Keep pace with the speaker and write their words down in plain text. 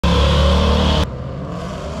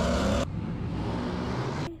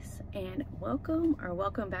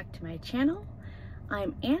welcome back to my channel.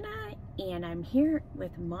 I'm Anna and I'm here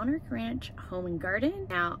with Monarch Ranch Home and Garden.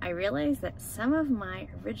 Now I realize that some of my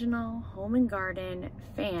original home and garden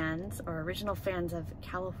fans, or original fans of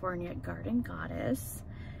California Garden Goddess,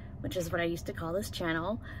 which is what I used to call this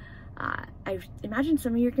channel, I imagine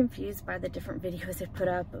some of you are confused by the different videos I put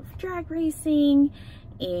up of drag racing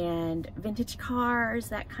and vintage cars,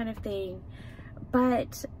 that kind of thing.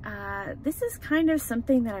 But this is kind of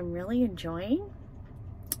something that I'm really enjoying,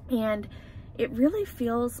 and it really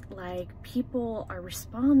feels like people are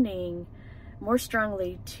responding more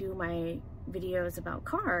strongly to my videos about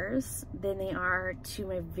cars than they are to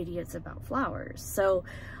my videos about flowers. So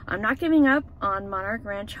I'm not giving up on Monarch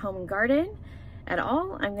Ranch Home and Garden at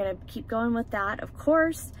all. I'm going to keep going with that, of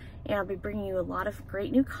course, and I'll be bringing you a lot of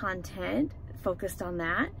great new content focused on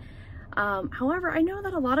that. However, I know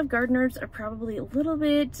that a lot of gardeners are probably a little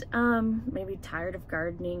bit maybe tired of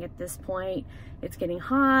gardening at this point. It's getting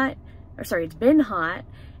hot, or sorry, it's been hot,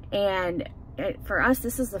 and for us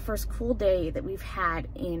this is the first cool day that we've had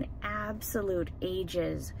in absolute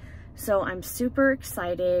ages. So I'm super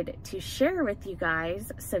excited to share with you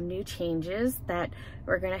guys some new changes that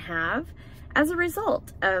we're gonna have as a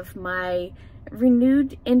result of my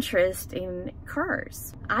renewed interest in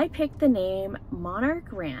cars. I picked the name Monarch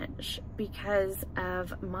Ranch because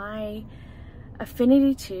of my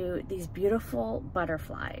affinity to these beautiful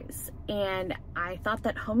butterflies, and I thought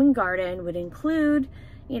that home and garden would include,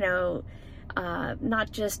 you know,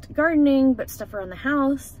 not just gardening but stuff around the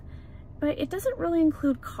house. But it doesn't really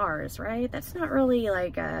include cars, right? That's not really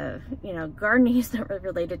like you know, gardening is not really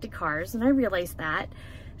related to cars, and I realize that.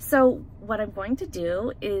 So what I'm going to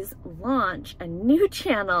do is launch a new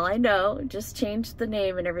channel. I know, just changed the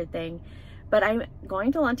name and everything, but I'm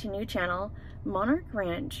going to launch a new channel, Monarch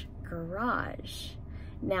Ranch Garage.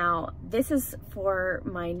 Now, this is for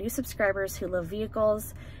my new subscribers who love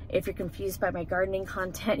vehicles. If you're confused by my gardening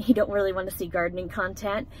content, you don't really want to see gardening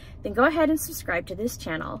content, then go ahead and subscribe to this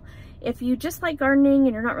channel. If you just like gardening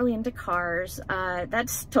and you're not really into cars,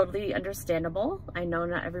 that's totally understandable. I know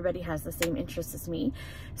not everybody has the same interests as me.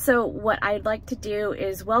 So what I'd like to do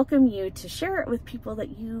is welcome you to share it with people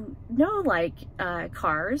that you know like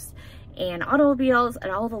cars and automobiles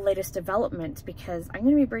and all the latest developments, because I'm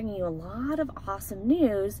going to be bringing you a lot of awesome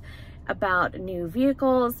news about new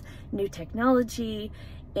vehicles, new technology,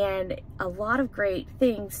 and a lot of great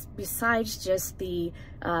things besides just the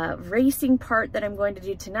racing part that I'm going to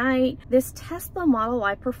do tonight. This Tesla Model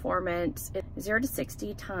Y Performance 0 to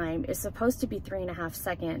 60 time is supposed to be 3.5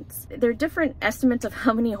 seconds. There are different estimates of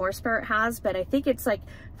how many horsepower it has, but I think it's like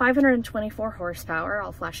 524 horsepower.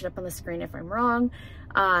 I'll flash it up on the screen if I'm wrong.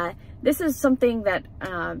 This is something that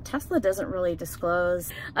Tesla doesn't really disclose.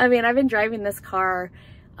 I mean, I've been driving this car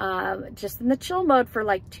just in the chill mode for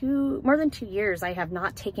like more than 2 years. I have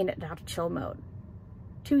not taken it out of chill mode.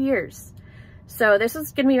 2 years. So this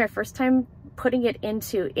is gonna be my first time putting it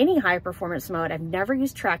into any high performance mode. I've never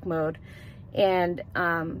used track mode, and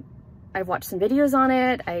I've watched some videos on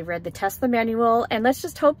it. I read the Tesla manual, and let's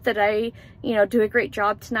just hope that I, you know, do a great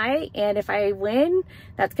job tonight. And if I win,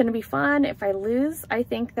 that's gonna be fun. If I lose, I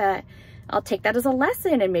think that I'll take that as a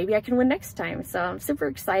lesson and maybe I can win next time. So I'm super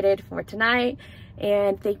excited for tonight.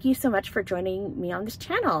 And thank you so much for joining me on this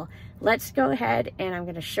channel. Let's go ahead and I'm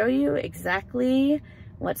gonna show you exactly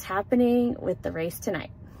what's happening with the race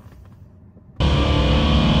tonight.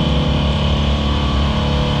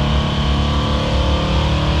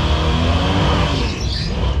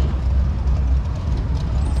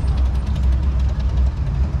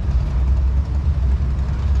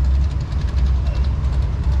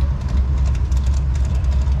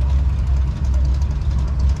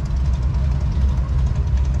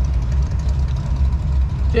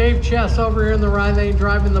 Dave Chess over here in the right lane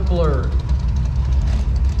driving the Blur.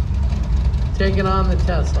 Taking on the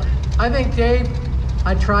Tesla. I think, Dave,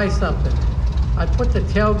 I'd try something. I'd put the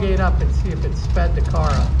tailgate up and see if it sped the car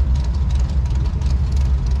up.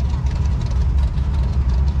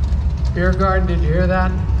 Beer Garden, did you hear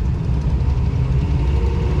that?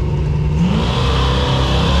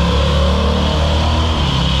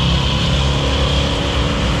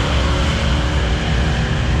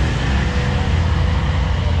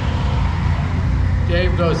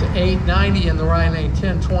 Dave goes 890 in the right lane,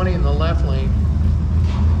 1020 in the left lane.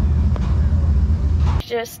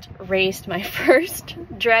 Just raced my first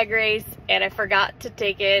drag race and I forgot to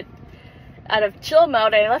take it out of chill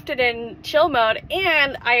mode. I left it in chill mode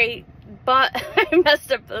and I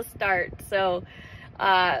messed up the start. So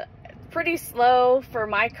pretty slow for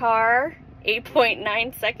my car.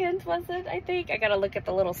 8.9 seconds was it? I think I gotta look at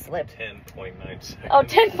the little slip. 10.9 seconds. Oh,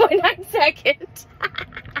 10.9 seconds.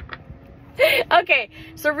 Okay,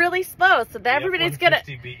 so really slow, so that everybody's gonna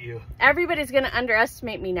beat you. Everybody's gonna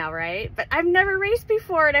underestimate me now, right? But I've never raced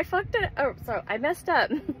before and I fucked it. Oh, so I messed up.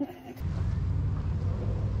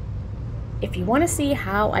 If you want to see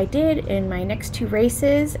how I did in my next 2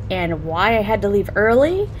 races and why I had to leave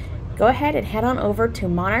early, go ahead and head on over to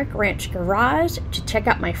Monarch Ranch Garage to check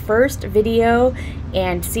out my first video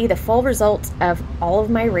and see the full results of all of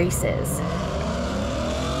my races.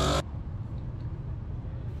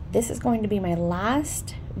 This is going to be my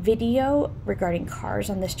last video regarding cars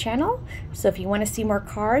on this channel. So if you want to see more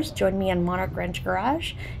cars, join me on Monarch Ranch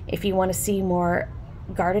Garage. If you want to see more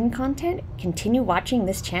garden content, continue watching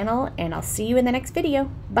this channel, and I'll see you in the next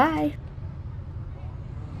video. Bye!